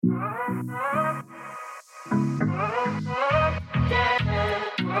Welcome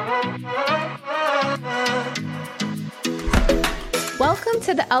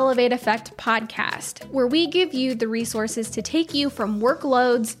to the Elevate Effect podcast, where we give you the resources to take you from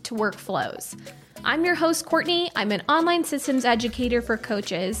workloads to workflows. I'm your host, Courtney. I'm an online systems educator for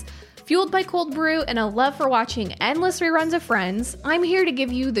coaches. Fueled by cold brew and a love for watching endless reruns of Friends, I'm here to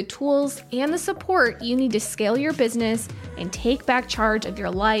give you the tools and the support you need to scale your business and take back charge of your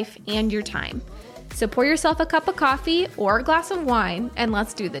life and your time. So pour yourself a cup of coffee or a glass of wine and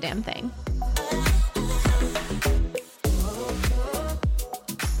let's do the damn thing.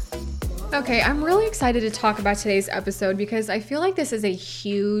 Okay, I'm really excited to talk about today's episode because I feel like this is a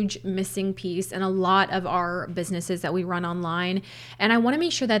huge missing piece in a lot of our businesses that we run online. And I want to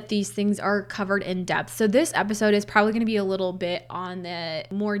make sure that these things are covered in depth. So this episode is probably going to be a little bit on the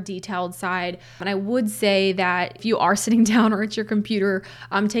more detailed side. And I would say that if you are sitting down or at your computer,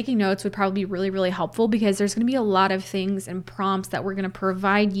 taking notes would probably be really, really helpful because there's going to be a lot of things and prompts that we're going to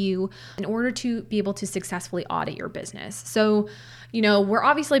provide you in order to be able to successfully audit your business. So we're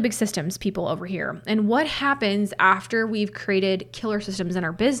obviously big systems people over here. And what happens after we've created killer systems in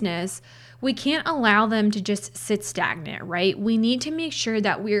our business? We can't allow them to just sit stagnant, right? We need to make sure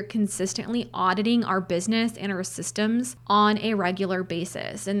that we're consistently auditing our business and our systems on a regular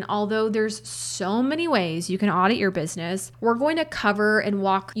basis. And although there's so many ways you can audit your business, we're going to cover and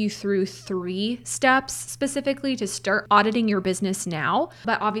walk you through 3 steps specifically to start auditing your business now.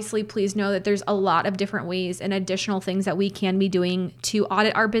 But obviously, please know that there's a lot of different ways and additional things that we can be doing to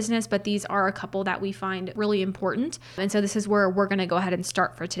audit our business, but these are a couple that we find really important. And so this is where we're going to go ahead and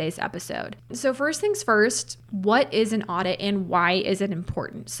start for today's episode. So first things first, what is an audit and why is it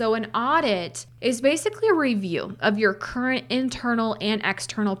important? So an audit is basically a review of your current internal and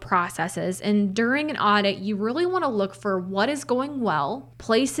external processes. And during an audit, you really want to look for what is going well,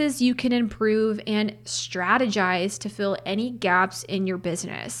 places you can improve, and strategize to fill any gaps in your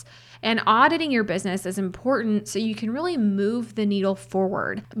business. And auditing your business is important so you can really move the needle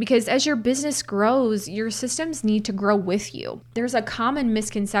forward. Because as your business grows, your systems need to grow with you. There's a common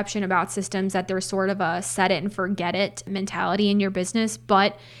misconception about systems that they're sort of a set it and forget it mentality in your business,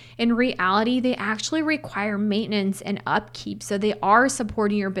 but in reality, they actually require maintenance and upkeep. So they are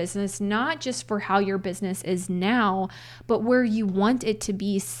supporting your business, not just for how your business is now, but where you want it to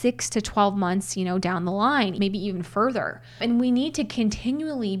be 6 to 12 months, down the line, maybe even further. And we need to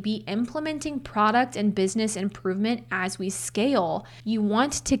continually be implementing product and business improvement as we scale. You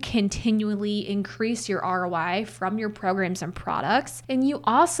want to continually increase your ROI from your programs and products. And you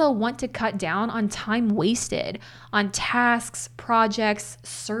also want to cut down on time wasted on tasks, projects,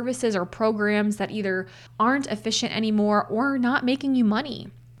 services, or programs that either aren't efficient anymore or not making you money.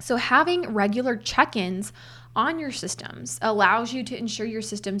 So having regular check-ins on your systems allows you to ensure your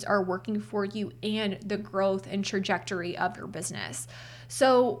systems are working for you and the growth and trajectory of your business.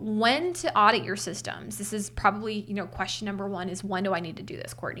 So when to audit your systems? This is probably, question number 1 is, when do I need to do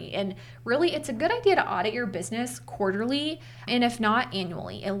this, Courtney? And really, it's a good idea to audit your business quarterly, and if not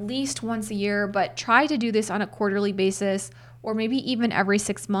annually, at least once a year, but try to do this on a quarterly basis, or maybe even every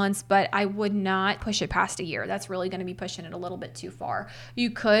 6 months, but I would not push it past a year. That's really going to be pushing it a little bit too far. You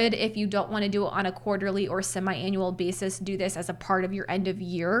could, if you don't want to do it on a quarterly or semi-annual basis, do this as a part of your end of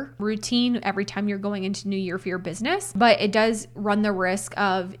year routine every time you're going into new year for your business, but it does run the risk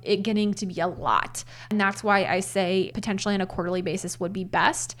of it getting to be a lot. And that's why I say potentially on a quarterly basis would be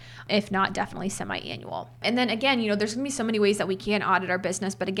best, if not definitely semi-annual. And then again, there's going to be so many ways that we can audit our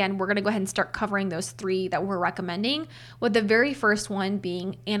business, but again, we're going to go ahead and start covering those 3 that we're recommending, with the very first one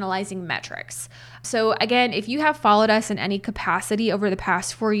being analyzing metrics. So again, if you have followed us in any capacity over the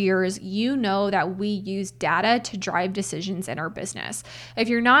past 4 years, you know that we use data to drive decisions in our business. If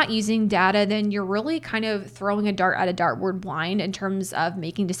you're not using data, then you're really kind of throwing a dart at a dartboard blind in terms of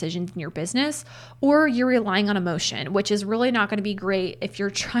making decisions in your business, or you're relying on emotion, which is really not going to be great if you're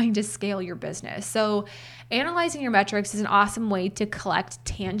trying to scale your business. So analyzing your metrics is an awesome way to collect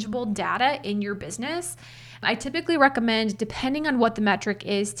tangible data in your business. I typically recommend, depending on what the metric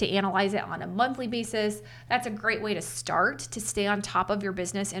is, to analyze it on a monthly basis. That's a great way to start to stay on top of your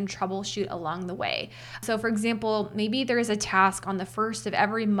business and troubleshoot along the way. So for example, maybe there is a task on the first of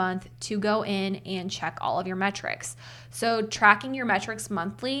every month to go in and check all of your metrics. So tracking your metrics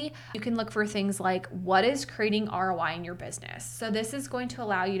monthly, you can look for things like what is creating ROI in your business. So this is going to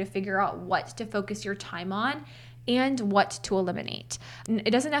allow you to figure out what to focus your time on and what to eliminate. And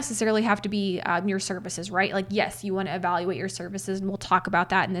it doesn't necessarily have to be your services, right? Like, yes, you want to evaluate your services, and we'll talk about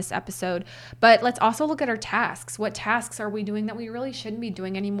that in this episode. But let's also look at our tasks. What tasks are we doing that we really shouldn't be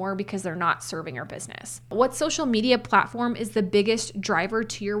doing anymore because they're not serving our business? What social media platform is the biggest driver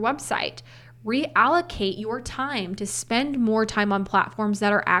to your website? reallocate your time to spend more time on platforms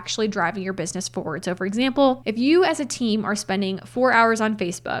that are actually driving your business forward. So for example, if you as a team are spending 4 hours on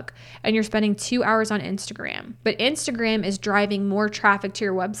Facebook and you're spending 2 hours on Instagram, but Instagram is driving more traffic to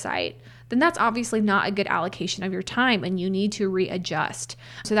your website, then that's obviously not a good allocation of your time and you need to readjust.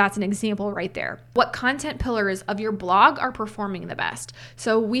 So that's an example right there. What content pillars of your blog are performing the best?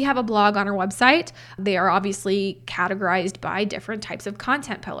 So we have a blog on our website. They are obviously categorized by different types of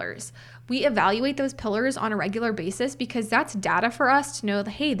content pillars. We evaluate those pillars on a regular basis because that's data for us to know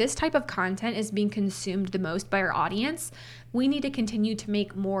that, hey, this type of content is being consumed the most by our audience. We need to continue to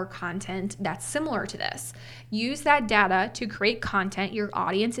make more content that's similar to this. Use that data to create content your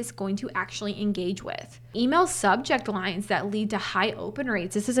audience is going to actually engage with. Email subject lines that lead to high open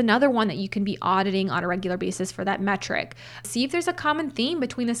rates. This is another one that you can be auditing on a regular basis for that metric. See if there's a common theme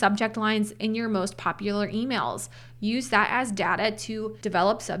between the subject lines in your most popular emails. Use that as data to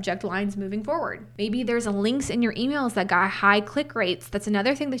develop subject lines moving forward. Maybe there's links in your emails that got high click rates. That's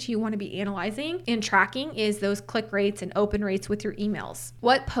another thing that you want to be analyzing and tracking is those click rates and open rates with your emails.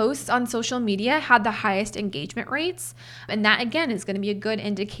 What posts on social media had the highest engagement rates? And that again is going to be a good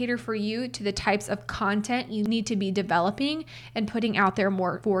indicator for you to the types of content you need to be developing and putting out there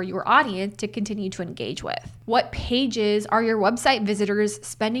more for your audience to continue to engage with. What pages are your website visitors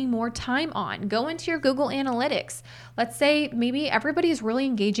spending more time on? Go into your Google Analytics. Let's say maybe everybody's really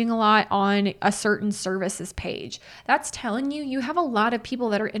engaging a lot on a certain services page. That's telling you have a lot of people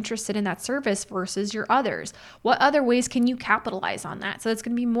that are interested in that service versus your others. What other ways can you capitalize on that? So it's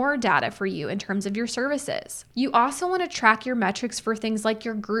going to be more data for you in terms of your services. You also want to track your metrics for things like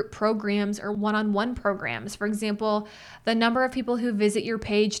your group programs or one-on-one programs. For example, the number of people who visit your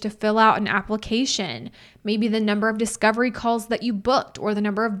page to fill out an application, maybe the number of discovery calls that you booked or the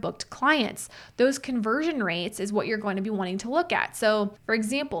number of booked clients. Those conversion rates is what you're going to be wanting to look at. So for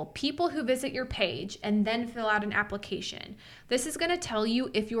example, people who visit your page and then fill out an application. This is going to tell you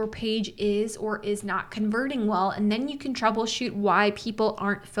if your page is or is not converting well, and then you can troubleshoot why people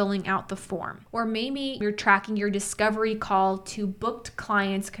aren't filling out the form. Or maybe you're tracking your discovery call to booked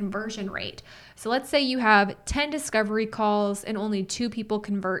clients conversion rate. So let's say you have 10 discovery calls and only 2 people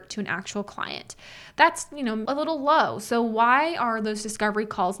convert to an actual client. That's, a little low. So why are those discovery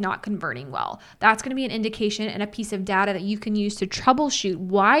calls not converting well? That's going to be an indication and a piece of data that you can use to troubleshoot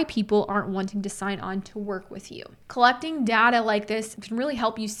why people aren't wanting to sign on to work with you. Collecting data like this can really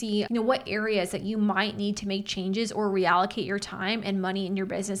help you see, what areas that you might need to make changes or reallocate your time and money in your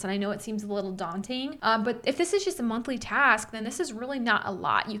business. And I know it seems a little daunting, but if this is just a monthly task, then this is really not a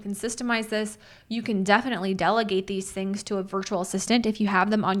lot. You can systemize this. You can definitely delegate these things to a virtual assistant if you have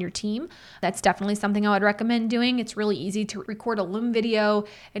them on your team. That's definitely something I would recommend doing. It's really easy to record a Loom video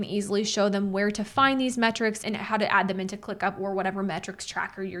and easily show them where to find these metrics and how to add them into ClickUp or whatever metrics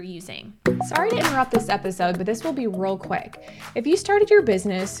tracker you're using. Sorry to interrupt this episode, but this will be real quick. If you started your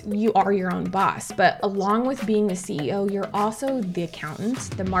business, you are your own boss, but along with being the CEO, you're also the accountant,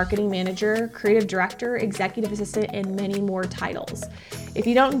 the marketing manager, creative director, executive assistant, and many more titles. If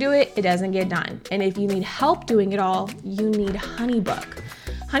you don't do it, it doesn't get done. And if you need help doing it all, you need HoneyBook.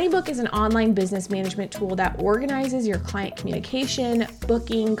 HoneyBook is an online business management tool that organizes your client communication,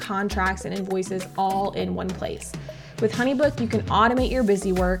 booking, contracts, and invoices all in one place. With HoneyBook, you can automate your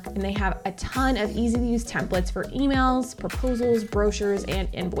busy work, and they have a ton of easy-to-use templates for emails, proposals, brochures,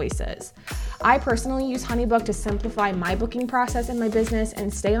 and invoices. I personally use HoneyBook to simplify my booking process in my business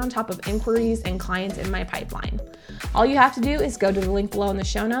and stay on top of inquiries and clients in my pipeline. All you have to do is go to the link below in the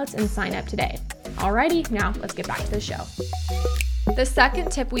show notes and sign up today. Alrighty, now let's get back to the show. The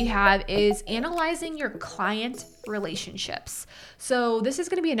second tip we have is analyzing your client relationships. So this is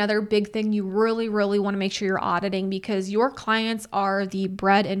going to be another big thing you really want to make sure you're auditing because your clients are the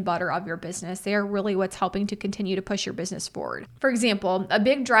bread and butter of your business. They are really what's helping to continue to push your business forward. For example, a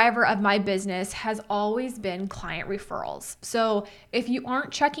big driver of my business has always been client referrals. So if you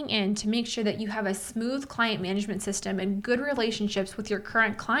aren't checking in to make sure that you have a smooth client management system and good relationships with your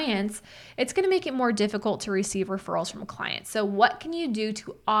current clients, it's going to make it more difficult to receive referrals from clients. So what can you do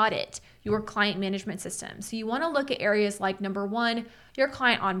to audit your client management system? So you want to look at areas like number 1, your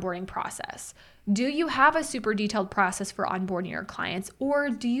client onboarding process. Do you have a super detailed process for onboarding your clients, or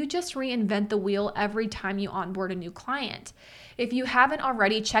do you just reinvent the wheel every time you onboard a new client? If you haven't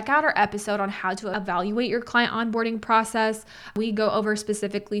already, check out our episode on how to evaluate your client onboarding process. We go over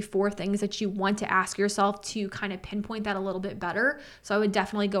specifically 4 things that you want to ask yourself to kind of pinpoint that a little bit better. So I would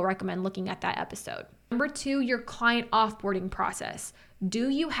definitely go recommend looking at that episode. Number 2, your client offboarding process. Do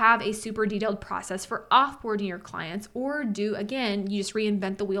you have a super detailed process for offboarding your clients, or you just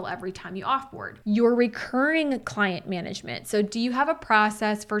reinvent the wheel every time you offboard? forward. Your recurring client management. So do you have a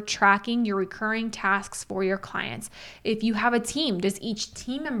process for tracking your recurring tasks for your clients? If you have a team, does each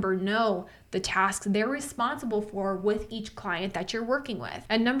team member know the tasks they're responsible for with each client that you're working with?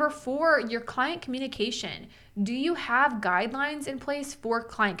 And number 4, your client communication. Do you have guidelines in place for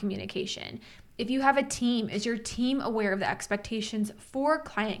client communication? If you have a team, is your team aware of the expectations for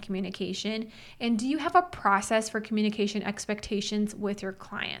client communication? And do you have a process for communication expectations with your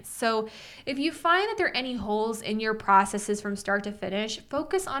clients? So if you find that there are any holes in your processes from start to finish,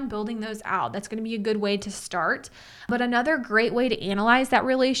 focus on building those out. That's going to be a good way to start. But another great way to analyze that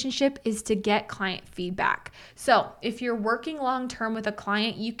relationship is to get client feedback. So if you're working long-term with a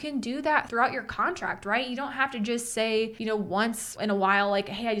client, you can do that throughout your contract, right? You don't have to just say, once in a while, like,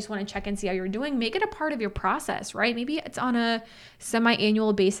 hey, I just want to check and see how you're doing. Make it a part of your process, right? Maybe it's on a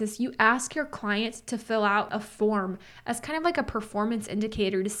semi-annual basis. You ask your clients to fill out a form as kind of like a performance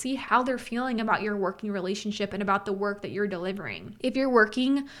indicator to see how they're feeling about your working relationship and about the work that you're delivering. If you're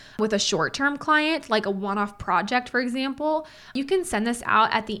working with a short-term client, like a one-off project, for example, you can send this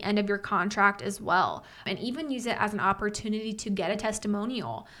out at the end of your contract as well, and even use it as an opportunity to get a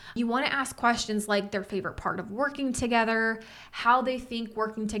testimonial. You want to ask questions like their favorite part of working together, how they think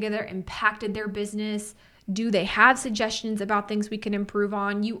working together impacted their business. Do they have suggestions about things we can improve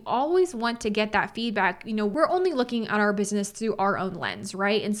on? You always want to get that feedback. We're only looking at our business through our own lens,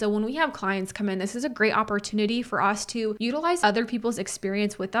 right? And so when we have clients come in, this is a great opportunity for us to utilize other people's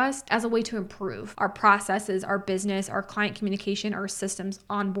experience with us as a way to improve our processes, our business, our client communication, our systems,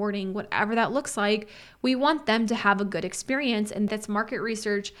 onboarding, whatever that looks like. We want them to have a good experience, and that's market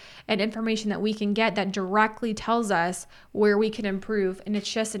research and information that we can get that directly tells us where we can improve. And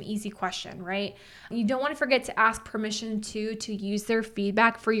it's just an easy question, right? You don't want to forget to ask permission to use their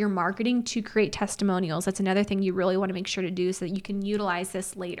feedback for your marketing to create testimonials. That's another thing you really want to make sure to do so that you can utilize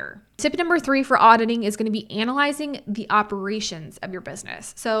this later. Tip number 3 for auditing is going to be analyzing the operations of your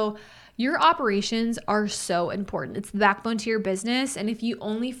business. So your operations are so important. It's the backbone to your business. And if you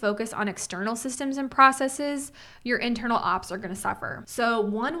only focus on external systems and processes, your internal ops are going to suffer. So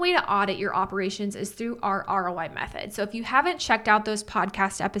one way to audit your operations is through our ROI method. So if you haven't checked out those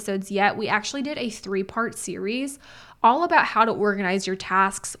podcast episodes yet, we actually did a 3-part series all about how to organize your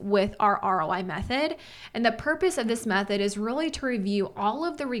tasks with our ROI method. And the purpose of this method is really to review all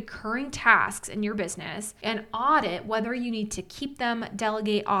of the recurring tasks in your business and audit whether you need to keep them,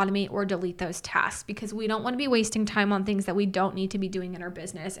 delegate, automate, or delete those tasks, because we don't want to be wasting time on things that we don't need to be doing in our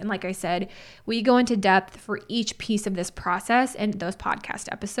business. And like I said, we go into depth for each piece of this process in those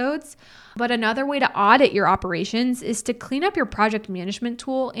podcast episodes. But another way to audit your operations is to clean up your project management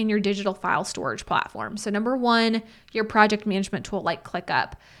tool in your digital file storage platform. So number 1, your project management tool like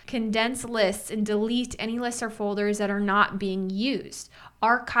ClickUp. Condense lists and delete any lists or folders that are not being used.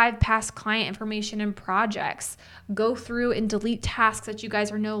 Archive past client information and projects. Go through and delete tasks that you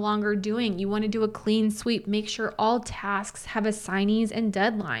guys are no longer doing. You want to do a clean sweep. Make sure all tasks have assignees and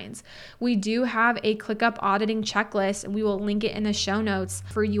deadlines. We do have a ClickUp auditing checklist, and we will link it in the show notes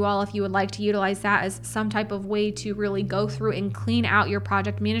for you all if you would like to utilize that as some type of way to really go through and clean out your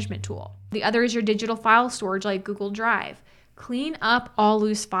project management tool. The other is your digital file storage like Google Drive. Clean up all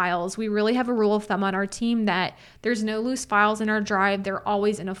loose files. We really have a rule of thumb on our team that there's no loose files in our drive. They're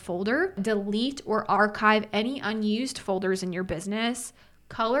always in a folder. Delete or archive any unused folders in your business.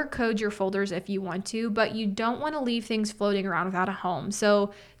 Color code your folders if you want to, but you don't want to leave things floating around without a home.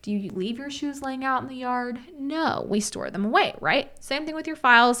 So do you leave your shoes laying out in the yard? No, we store them away, right? Same thing with your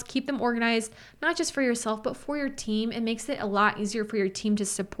files. Keep them organized, not just for yourself, but for your team. It makes it a lot easier for your team to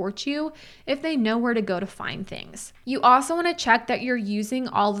support you if they know where to go to find things. You also want to check that you're using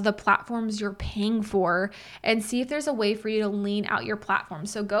all of the platforms you're paying for and see if there's a way for you to lean out your platform.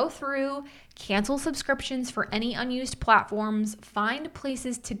 So go through, cancel subscriptions for any unused platforms, find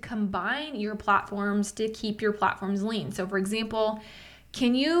places to combine your platforms to keep your platforms lean. So for example,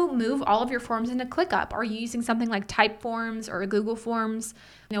 can you move all of your forms into ClickUp? Are you using something like Typeforms or Google Forms?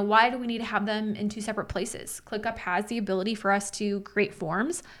 Why do we need to have them in 2 separate places? ClickUp has the ability for us to create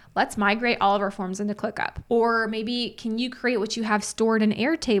forms. Let's migrate all of our forms into ClickUp. Or maybe can you create what you have stored in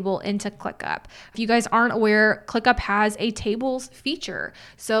Airtable into ClickUp? If you guys aren't aware, ClickUp has a tables feature.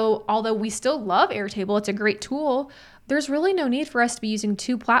 So although we still love Airtable, it's a great tool, there's really no need for us to be using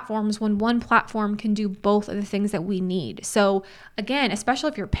 2 platforms when one platform can do both of the things that we need. So again, especially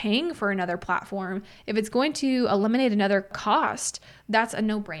if you're paying for another platform, if it's going to eliminate another cost, that's a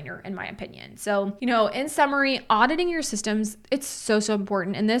no-brainer in my opinion. So, in summary, auditing your systems, it's so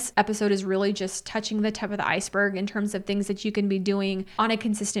important. And this episode is really just touching the tip of the iceberg in terms of things that you can be doing on a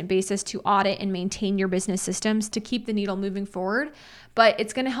consistent basis to audit and maintain your business systems to keep the needle moving forward. but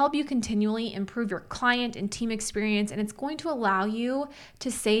it's going to help you continually improve your client and team experience, and it's going to allow you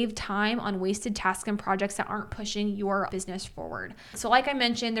to save time on wasted tasks and projects that aren't pushing your business forward. So like I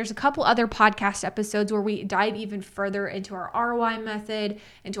mentioned, there's a couple other podcast episodes where we dive even further into our ROI method,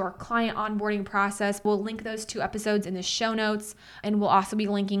 into our client onboarding process. We'll link those 2 episodes in the show notes, and we'll also be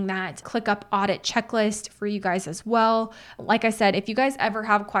linking that ClickUp audit checklist for you guys as well. Like I said, if you guys ever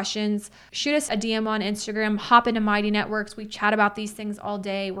have questions, shoot us a DM on Instagram, hop into Mighty Networks. We chat about these things all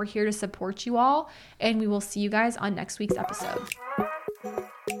day. We're here to support you all, and we will see you guys on next week's episode.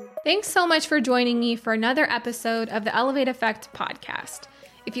 Thanks so much for joining me for another episode of the Elevate Effect podcast.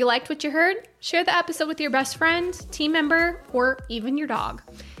 If you liked what you heard, share the episode with your best friend, team member, or even your dog.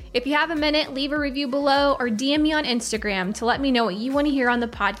 If you have a minute, leave a review below or DM me on Instagram to let me know what you want to hear on the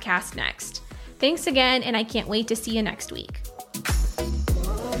podcast next. Thanks again, and I can't wait to see you next week.